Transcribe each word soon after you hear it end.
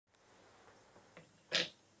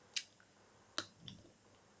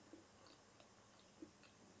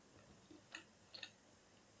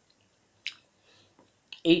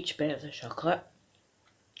Each bit of the chocolate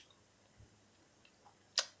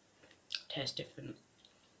tastes different.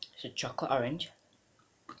 It's a chocolate orange.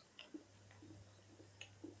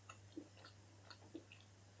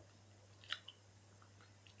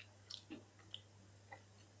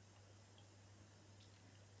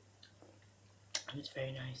 And it's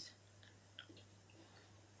very nice.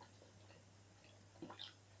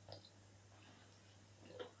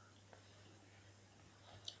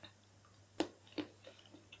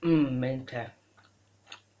 Minty.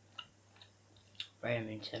 Very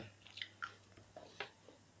minty.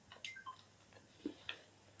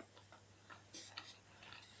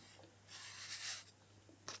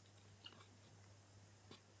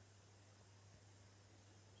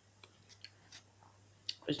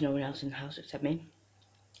 There's no one else in the house except me.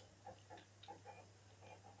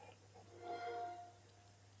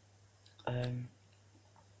 I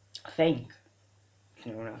think there's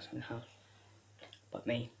no one else in the house but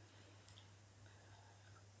me.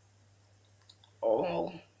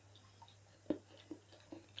 Oh,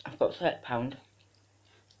 I've got £30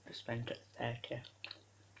 to spend at 30.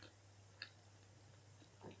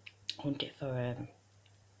 I want it for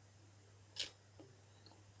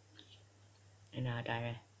in our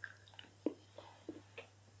diary.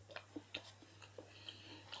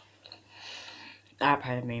 I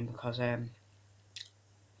probably mean because I've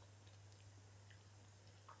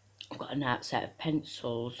got an art set of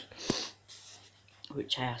pencils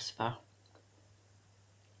which I asked for,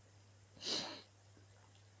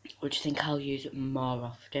 which I think I'll use more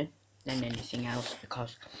often than anything else,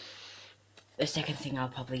 because the second thing I'll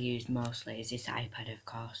probably use mostly is this iPad, of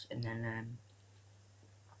course, and then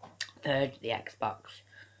third, the Xbox,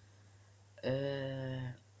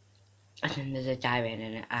 and then there's a diary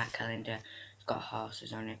and an art calendar. It's got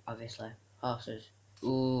horses on it, obviously. Horses.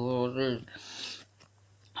 Ooh,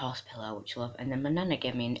 horse pillow, which I love. And then my nana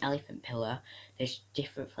gave me an elephant pillow. There's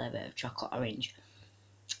different flavour of chocolate orange.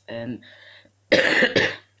 A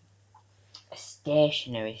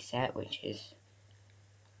stationery set, which is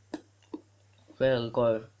really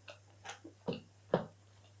good.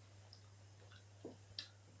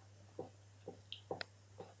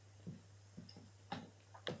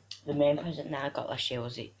 The main present that I got last year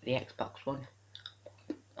was the Xbox One.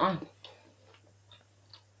 Oh,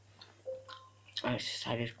 I just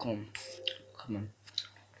decided to come on.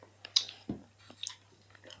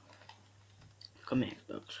 Come here,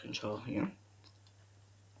 Xbox control here.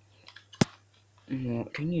 I'm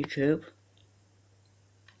watching YouTube.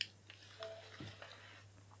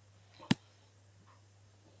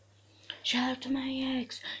 Shout out to my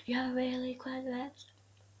ex, you're really quite the best.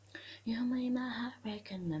 You made my heart break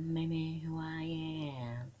and then made me who I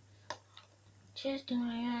am. Cheers to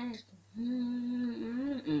my ex.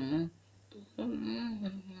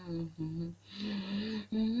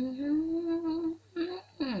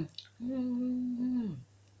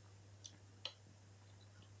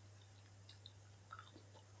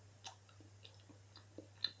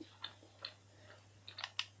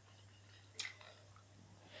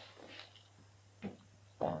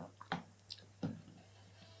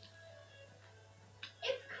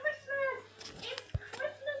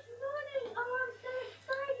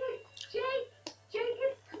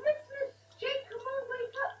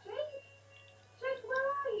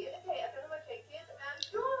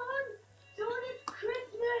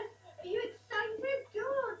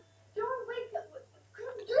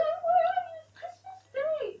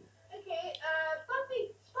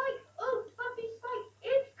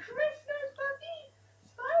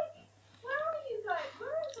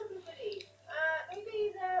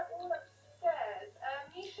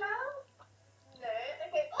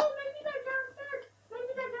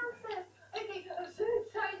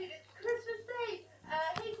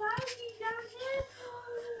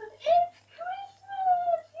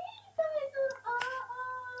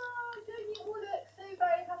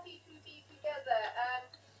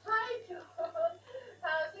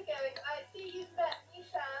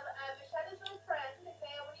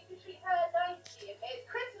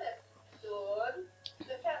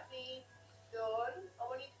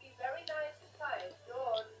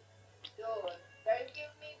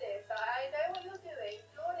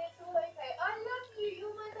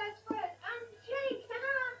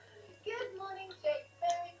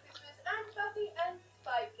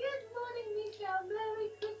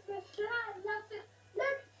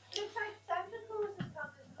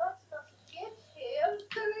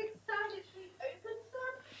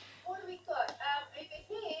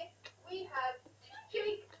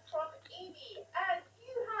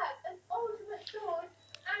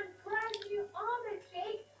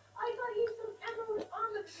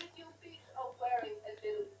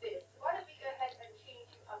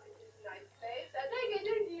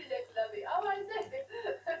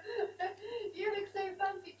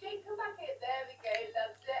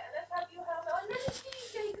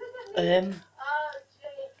 I'm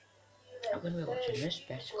going to be watching this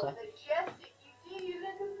basically.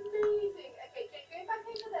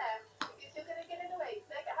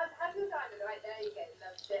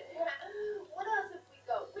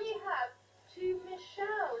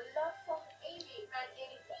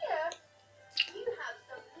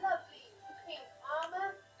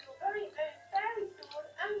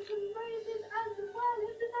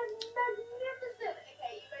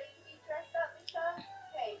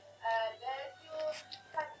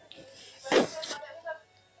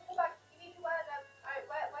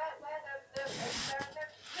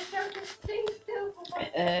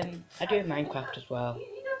 I do Minecraft as well.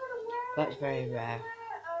 That's very rare.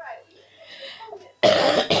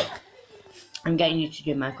 I'm getting used to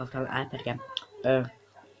do Minecraft on the iPad again.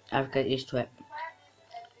 I've got used to it.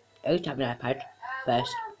 I used to have an iPad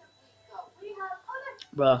first.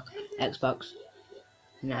 Broke. Xbox.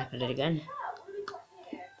 And iPad it again.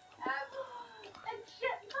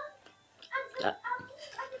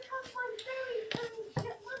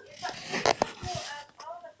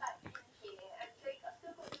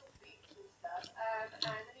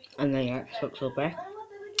 And then your Xbox will break.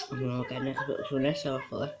 And then I'll get an Xbox One S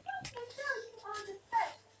hopefully.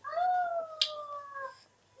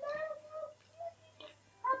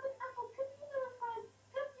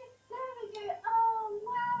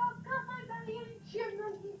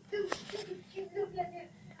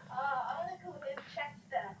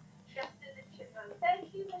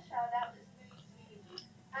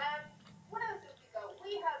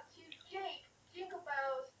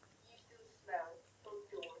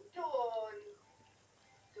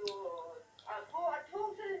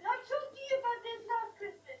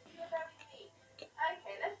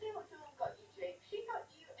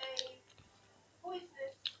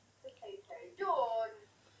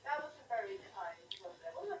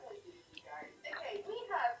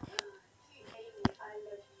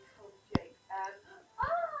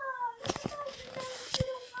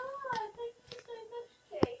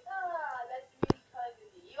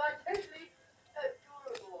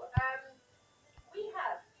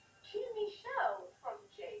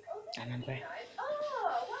 I'm hungry.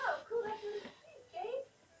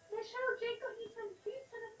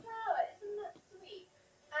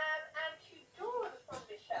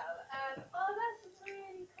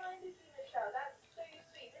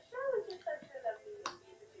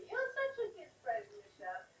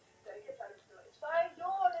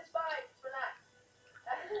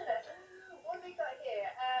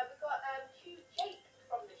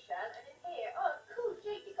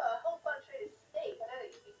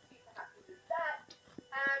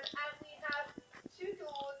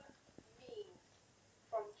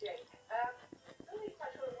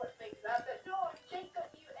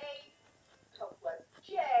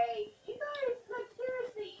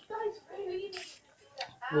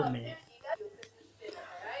 One minute.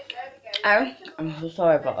 Oh, I'm so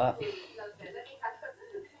sorry about that.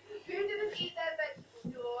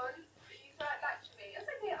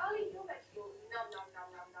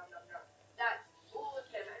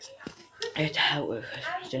 I had to help with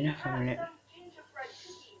Christmas dinner for a minute.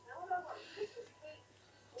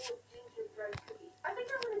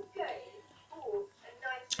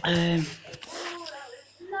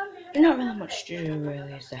 Not really much to do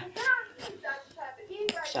really, is there?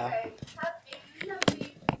 So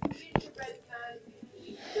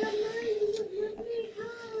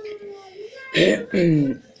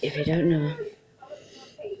if you don't know,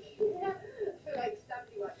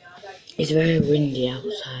 it's very windy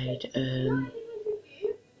outside.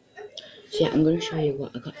 So yeah, I'm going to show you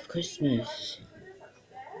what I got for Christmas.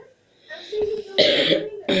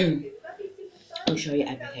 I'll show you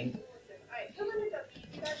everything.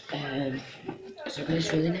 So I got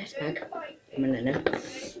this really nice bag from my nana.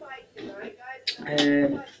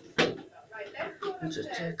 I'll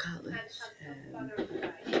just take out this.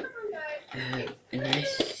 A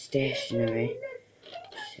nice stationery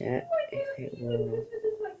set, if it will.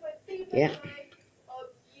 Yeah.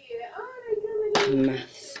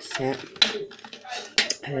 Maths set.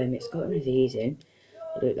 It's got one of these in.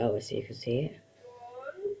 I'll do it that way so you can see it.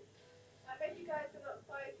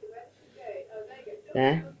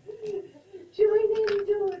 There.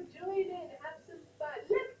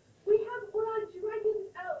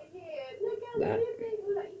 That.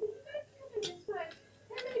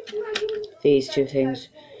 These two things.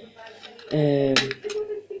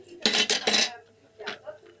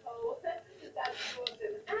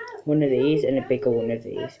 One of these and a bigger one of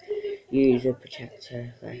these. Use a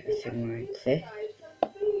protector, like a thing like this.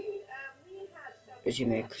 As you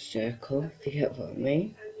make a circle, if you get what I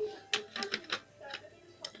mean.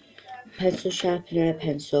 pencil sharpener,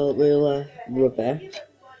 pencil, ruler, rubber,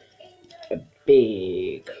 a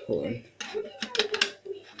big one.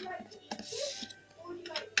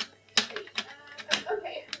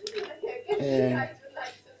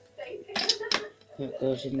 That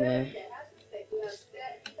goes in there.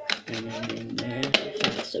 And then in there.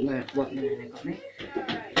 So that's what Nana got me.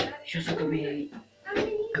 She also got me a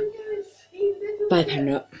 £5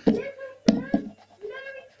 note.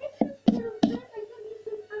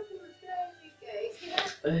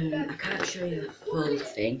 I can't show you the full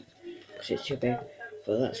thing because it's too big,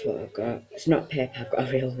 but that's what I've got. It's not paper, I've got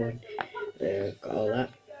a real one. I've got all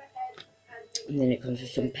that. And then it comes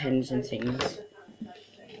with some pens and things.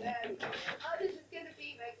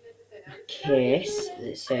 A case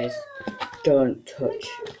that says, "Don't touch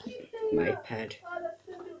my pad."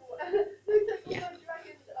 Yeah.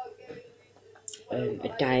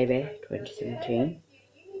 A diary, 2017,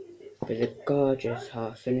 with a gorgeous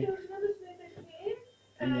horse in it.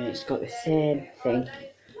 And then it's got the same thing,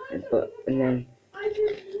 and then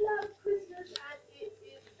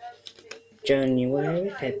January,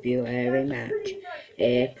 February, March,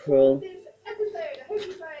 April,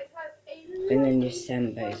 and then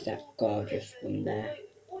December is that gorgeous one there.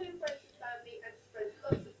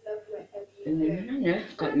 And then Nana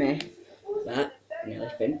got me that, an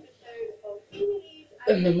elephant.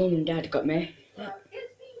 And my mum and dad got me that.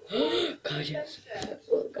 Gorgeous.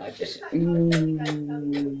 Absolutely gorgeous.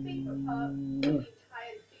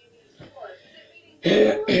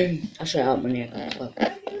 I'll show you out money I got as well.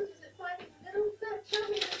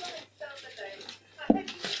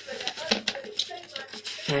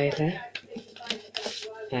 Fiver.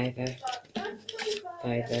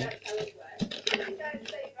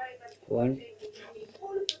 1,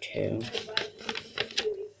 2,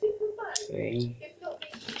 3,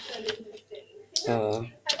 4,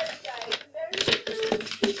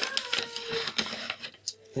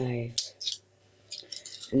 5.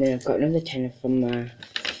 And then I've got another tenner from Nana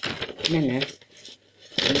and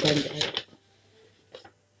Granddad.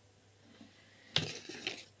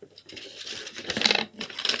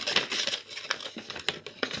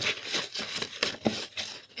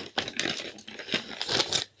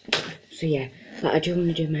 So yeah, but I do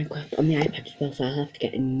want to do Minecraft on the iPad as well, so I'll have to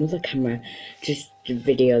get another camera just to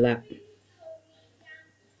video that.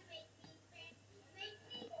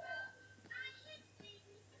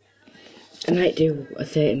 I might do a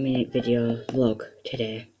 30-minute video vlog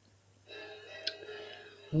today.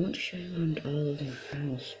 I want to show you around all of my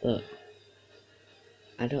house, but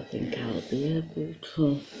I don't think I'll be able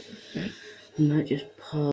to. I might just pause.